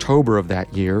 In October of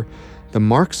that year, the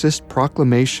Marxist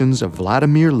proclamations of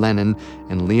Vladimir Lenin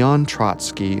and Leon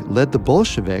Trotsky led the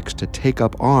Bolsheviks to take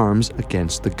up arms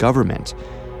against the government.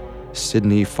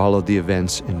 Sidney followed the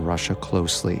events in Russia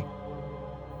closely.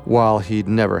 While he'd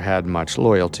never had much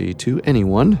loyalty to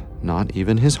anyone, not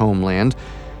even his homeland,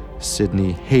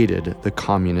 Sidney hated the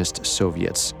communist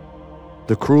Soviets.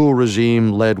 The cruel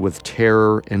regime led with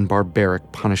terror and barbaric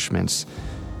punishments.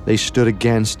 They stood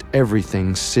against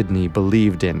everything Sidney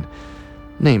believed in,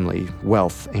 namely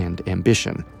wealth and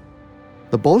ambition.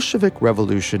 The Bolshevik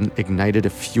Revolution ignited a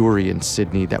fury in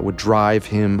Sidney that would drive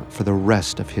him for the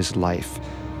rest of his life.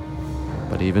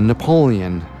 But even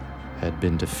Napoleon had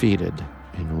been defeated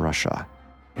in Russia.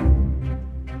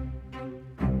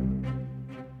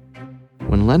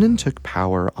 When Lenin took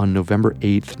power on November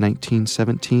 8,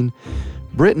 1917,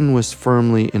 Britain was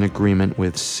firmly in agreement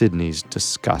with Sidney's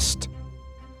disgust.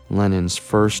 Lenin's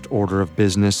first order of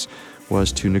business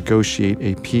was to negotiate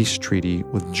a peace treaty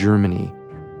with Germany.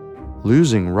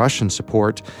 Losing Russian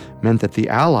support meant that the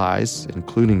Allies,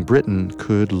 including Britain,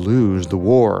 could lose the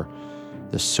war.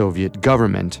 The Soviet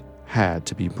government had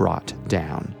to be brought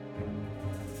down.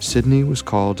 Sidney was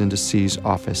called into C's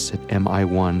office at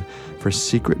MI1 for a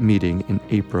secret meeting in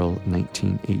April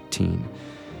 1918.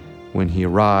 When he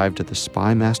arrived at the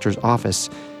spy master's office,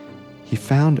 he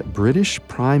found British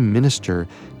Prime Minister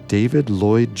David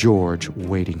Lloyd George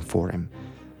waiting for him.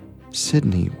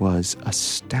 Sidney was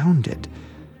astounded,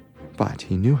 but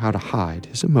he knew how to hide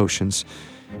his emotions.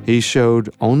 He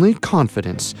showed only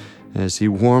confidence as he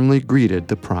warmly greeted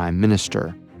the Prime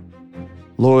Minister.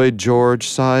 Lloyd George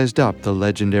sized up the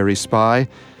legendary spy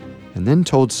and then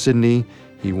told Sidney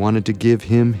he wanted to give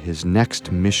him his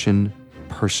next mission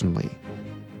personally.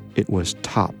 It was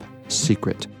top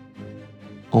secret.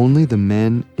 Only the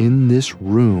men in this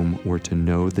room were to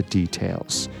know the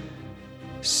details.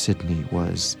 Sidney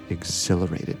was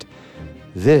exhilarated.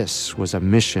 This was a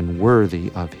mission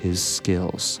worthy of his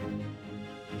skills.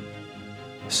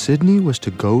 Sidney was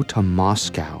to go to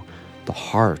Moscow, the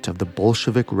heart of the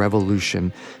Bolshevik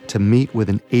Revolution, to meet with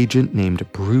an agent named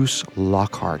Bruce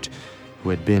Lockhart, who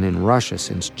had been in Russia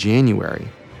since January.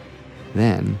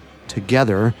 Then,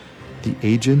 together, the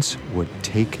agents would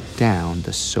take down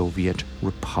the Soviet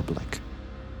Republic.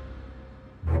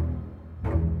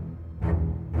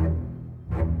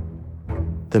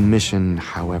 The mission,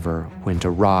 however, went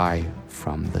awry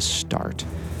from the start.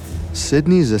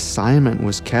 Sidney's assignment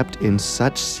was kept in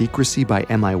such secrecy by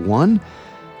MI1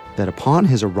 that upon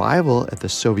his arrival at the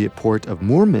Soviet port of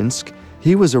Murmansk,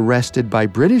 he was arrested by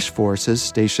British forces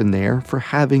stationed there for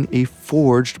having a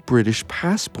forged British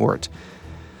passport.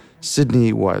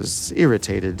 Sidney was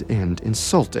irritated and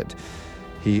insulted.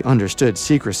 He understood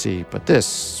secrecy, but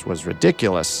this was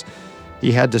ridiculous.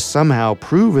 He had to somehow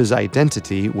prove his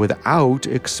identity without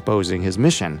exposing his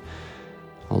mission.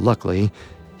 Luckily,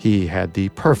 he had the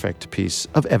perfect piece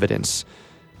of evidence.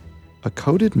 A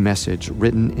coded message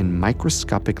written in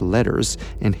microscopic letters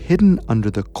and hidden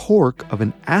under the cork of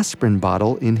an aspirin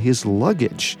bottle in his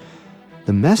luggage.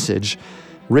 The message,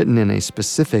 written in a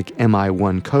specific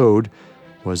MI1 code,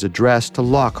 was addressed to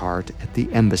Lockhart at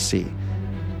the embassy.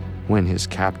 When his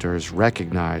captors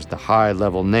recognized the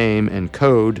high-level name and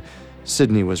code,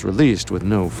 Sidney was released with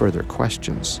no further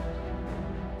questions.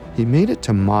 He made it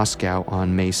to Moscow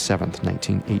on May 7,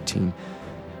 1918,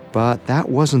 but that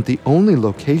wasn't the only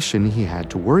location he had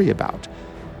to worry about.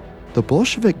 The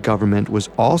Bolshevik government was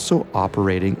also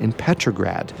operating in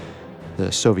Petrograd,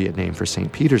 the Soviet name for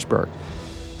St. Petersburg.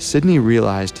 Sidney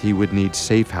realized he would need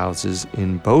safe houses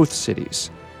in both cities.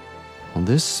 Well,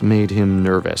 this made him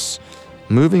nervous.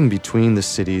 Moving between the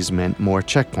cities meant more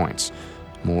checkpoints,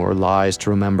 more lies to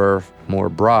remember, more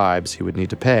bribes he would need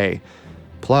to pay.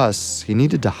 Plus, he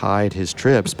needed to hide his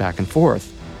trips back and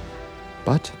forth.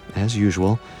 But, as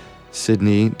usual,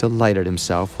 Sidney delighted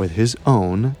himself with his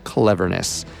own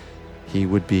cleverness. He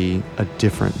would be a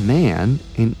different man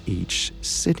in each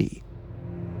city.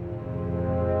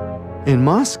 In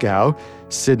Moscow,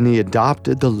 Sidney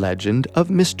adopted the legend of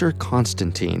Mr.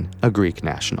 Constantine, a Greek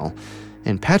national.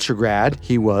 In Petrograd,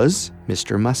 he was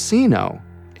Mr. Massino,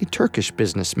 a Turkish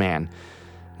businessman.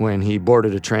 When he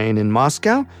boarded a train in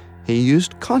Moscow, he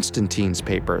used Constantine's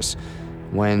papers.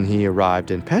 When he arrived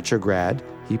in Petrograd,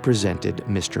 he presented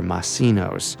Mr.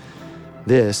 Massino's.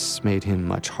 This made him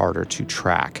much harder to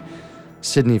track.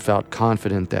 Sidney felt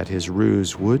confident that his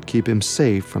ruse would keep him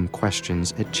safe from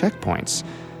questions at checkpoints.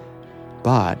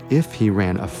 But if he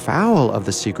ran afoul of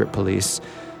the secret police,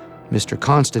 Mr.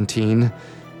 Constantine,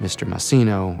 Mr.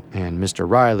 Massino, and Mr.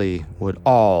 Riley would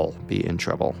all be in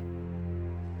trouble.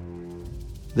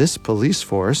 This police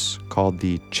force, called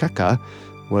the Cheka,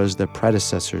 was the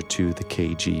predecessor to the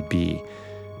KGB.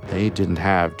 They didn't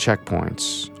have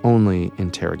checkpoints, only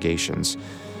interrogations.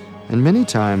 And many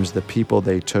times the people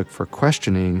they took for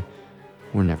questioning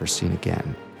were never seen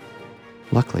again.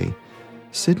 Luckily,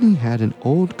 Sidney had an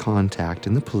old contact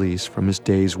in the police from his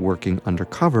days working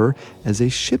undercover as a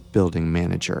shipbuilding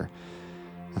manager.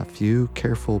 A few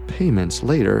careful payments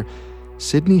later,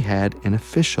 Sidney had an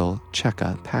official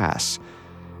Cheka pass.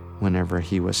 Whenever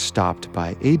he was stopped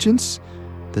by agents,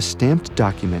 the stamped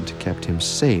document kept him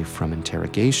safe from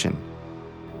interrogation.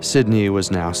 Sidney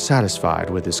was now satisfied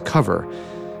with his cover.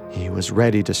 He was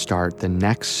ready to start the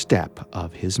next step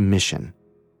of his mission.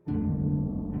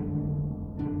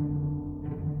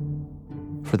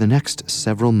 For the next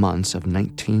several months of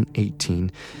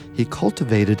 1918, he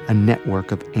cultivated a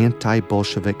network of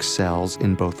anti-Bolshevik cells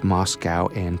in both Moscow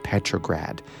and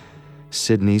Petrograd.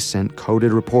 Sidney sent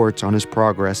coded reports on his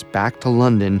progress back to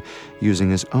London using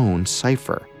his own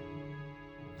cipher.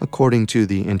 According to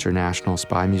the International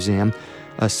Spy Museum,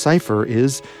 a cipher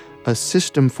is a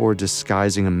system for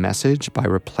disguising a message by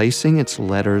replacing its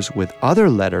letters with other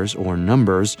letters or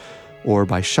numbers, or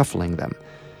by shuffling them.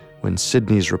 When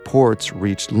Sidney's reports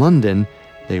reached London,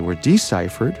 they were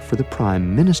deciphered for the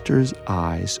Prime Minister's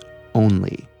eyes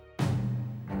only.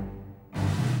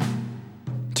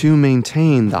 To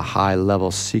maintain the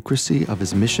high-level secrecy of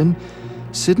his mission,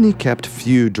 Sidney kept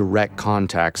few direct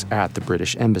contacts at the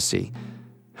British Embassy.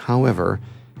 However,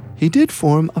 he did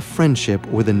form a friendship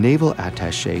with a naval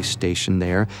attaché stationed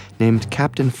there named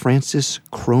Captain Francis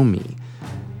Cromie.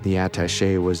 The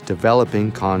attaché was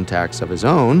developing contacts of his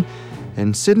own,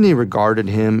 and Sidney regarded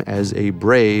him as a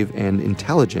brave and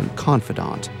intelligent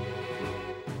confidant.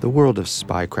 The world of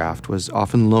spycraft was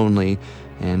often lonely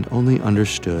and only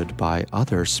understood by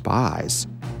other spies.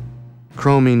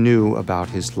 Cromie knew about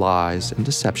his lies and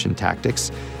deception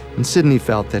tactics, and Sidney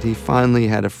felt that he finally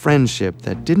had a friendship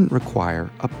that didn't require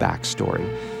a backstory.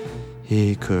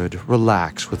 He could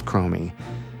relax with Cromie,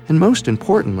 and most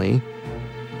importantly,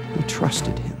 he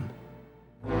trusted him.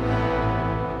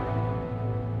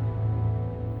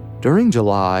 During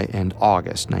July and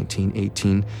August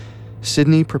 1918,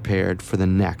 Sidney prepared for the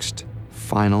next,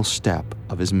 final step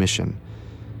of his mission.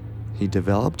 He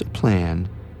developed a plan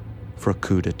for a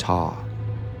coup d'etat.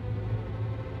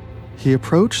 He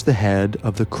approached the head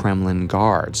of the Kremlin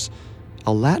Guards,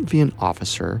 a Latvian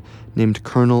officer named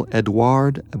Colonel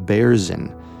Eduard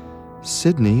Berzin.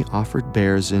 Sidney offered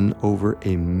Berzin over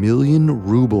 1,000,000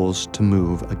 rubles to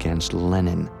move against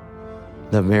Lenin,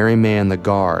 the very man the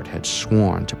Guard had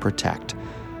sworn to protect.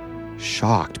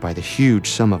 Shocked by the huge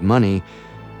sum of money,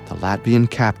 the Latvian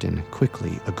captain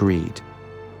quickly agreed.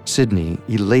 Sidney,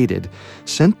 elated,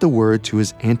 sent the word to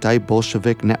his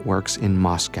anti-Bolshevik networks in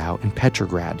Moscow and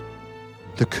Petrograd.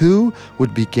 The coup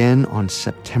would begin on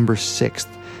September 6th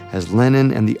as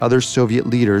Lenin and the other Soviet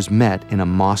leaders met in a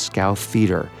Moscow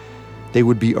theater. They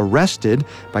would be arrested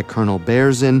by Colonel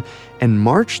Berzin and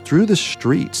marched through the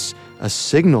streets, a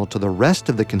signal to the rest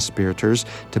of the conspirators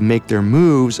to make their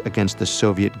moves against the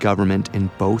Soviet government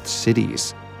in both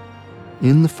cities.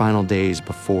 In the final days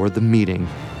before the meeting,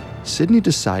 Sidney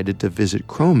decided to visit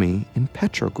Cromie in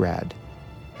Petrograd.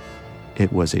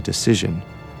 It was a decision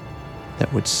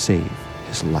that would save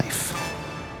his life.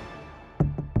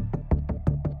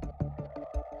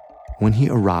 When he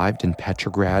arrived in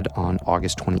Petrograd on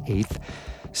August 28th,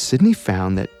 Sidney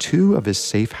found that 2 of his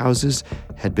safe houses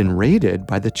had been raided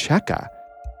by the Cheka.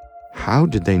 How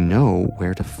did they know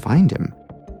where to find him?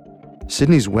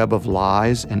 Sidney's web of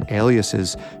lies and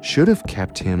aliases should have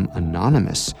kept him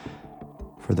anonymous.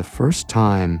 For the first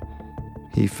time,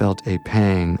 he felt a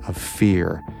pang of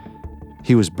fear.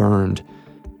 He was burned.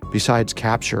 Besides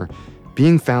capture,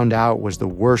 being found out was the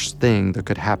worst thing that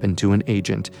could happen to an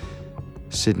agent.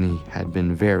 Sidney had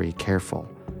been very careful.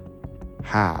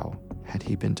 How had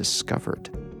he been discovered?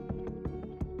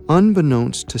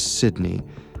 Unbeknownst to Sidney,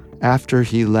 after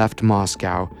he left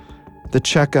Moscow, the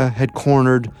Cheka had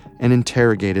cornered and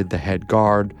interrogated the head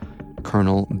guard,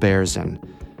 Colonel Berzin.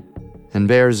 And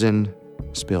Berzin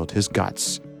spilled his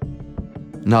guts.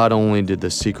 Not only did the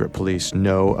secret police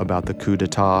know about the coup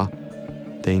d'etat,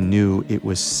 they knew it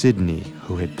was Sidney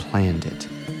who had planned it.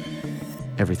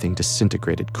 Everything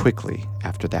disintegrated quickly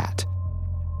after that.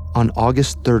 On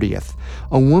August 30th,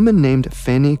 a woman named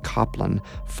Fanny Kaplan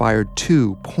fired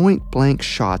 2 point-blank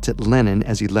shots at Lenin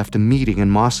as he left a meeting in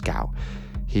Moscow.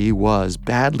 He was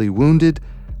badly wounded,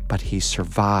 but he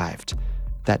survived.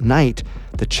 That night,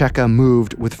 the Cheka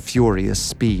moved with furious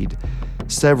speed.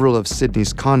 Several of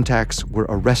Sidney's contacts were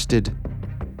arrested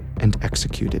and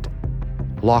executed.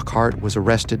 Lockhart was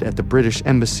arrested at the British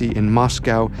Embassy in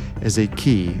Moscow as a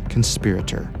key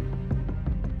conspirator.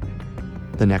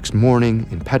 The next morning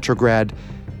in Petrograd,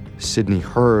 Sidney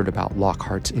heard about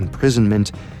Lockhart's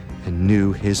imprisonment and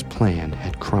knew his plan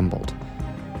had crumbled.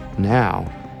 Now,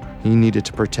 he needed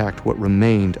to protect what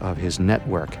remained of his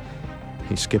network.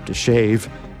 He skipped a shave,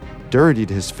 dirtied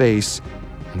his face,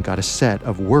 and got a set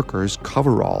of workers'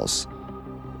 coveralls.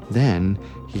 Then,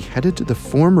 he headed to the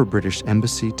former British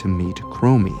Embassy to meet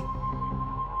Cromie.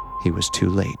 He was too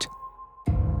late.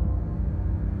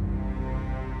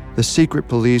 The secret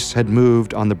police had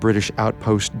moved on the British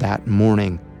outpost that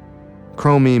morning.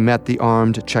 Cromie met the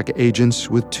armed Cheka agents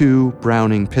with 2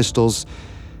 Browning pistols,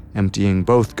 emptying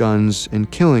both guns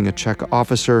and killing a Cheka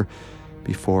officer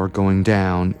before going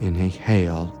down in a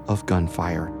hail of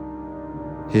gunfire.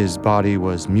 His body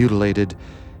was mutilated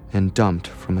and dumped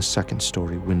from a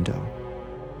second-story window.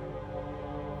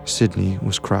 Sidney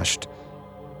was crushed.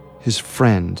 His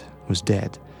friend was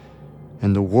dead,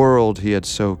 and the world he had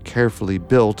so carefully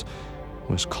built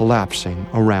was collapsing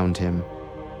around him.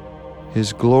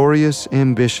 His glorious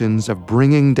ambitions of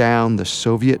bringing down the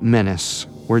Soviet menace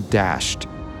were dashed.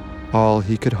 All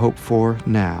he could hope for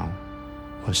now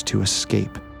was to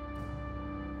escape.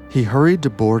 He hurried to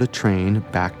board a train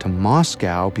back to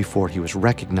Moscow before he was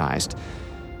recognized.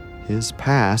 His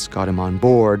pass got him on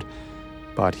board,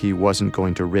 but he wasn't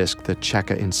going to risk the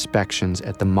Cheka inspections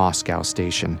at the Moscow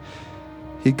station.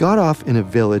 He got off in a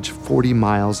village 40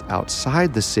 miles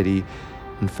outside the city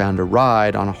and found a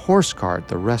ride on a horse cart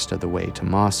the rest of the way to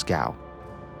Moscow.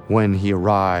 When he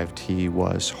arrived, he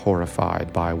was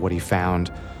horrified by what he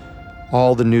found.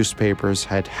 All the newspapers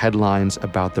had headlines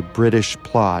about the British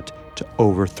plot to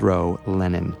overthrow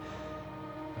Lenin.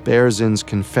 Berzin's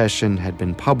confession had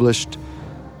been published,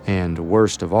 and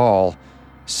worst of all,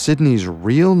 Sidney's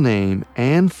real name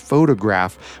and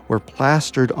photograph were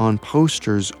plastered on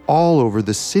posters all over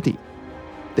the city.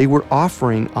 They were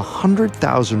offering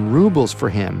 100,000 rubles for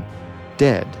him,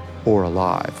 dead or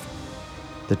alive.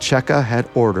 The Cheka had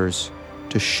orders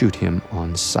to shoot him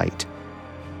on sight.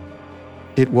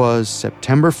 It was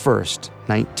September 1st,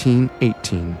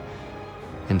 1918,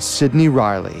 and Sidney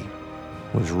Riley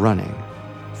was running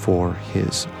for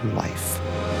his life.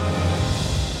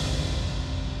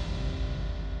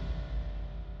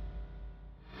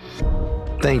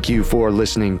 Thank you for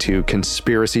listening to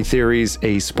Conspiracy Theories,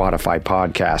 a Spotify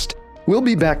podcast. We'll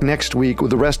be back next week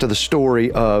with the rest of the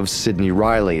story of Sidney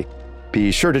Riley.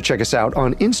 Be sure to check us out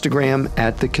on Instagram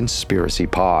at The Conspiracy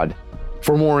Pod.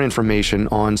 For more information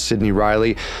on Sidney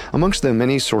Riley, amongst the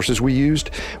many sources we used,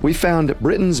 we found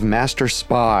Britain's Master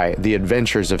Spy, The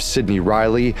Adventures of Sidney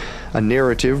Riley, a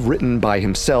narrative written by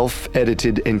himself,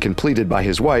 edited and completed by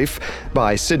his wife,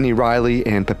 by Sidney Riley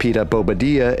and Pepita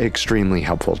Bobadilla, extremely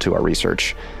helpful to our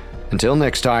research. Until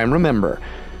next time, remember,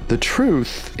 the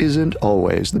truth isn't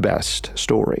always the best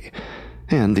story,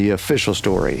 and the official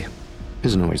story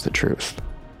isn't always the truth.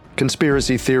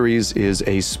 Conspiracy Theories is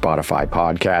a Spotify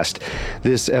podcast.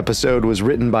 This episode was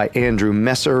written by Andrew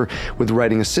Messer, with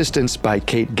writing assistance by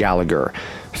Kate Gallagher,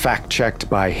 fact-checked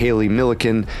by Haley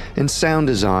Milliken, and sound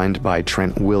designed by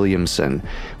Trent Williamson,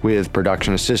 with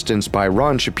production assistance by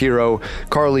Ron Shapiro,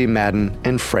 Carly Madden,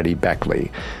 and Freddie Beckley.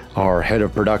 Our head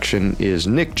of production is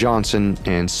Nick Johnson,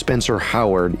 and Spencer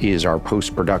Howard is our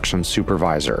post-production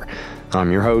supervisor.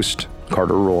 I'm your host,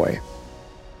 Carter Roy.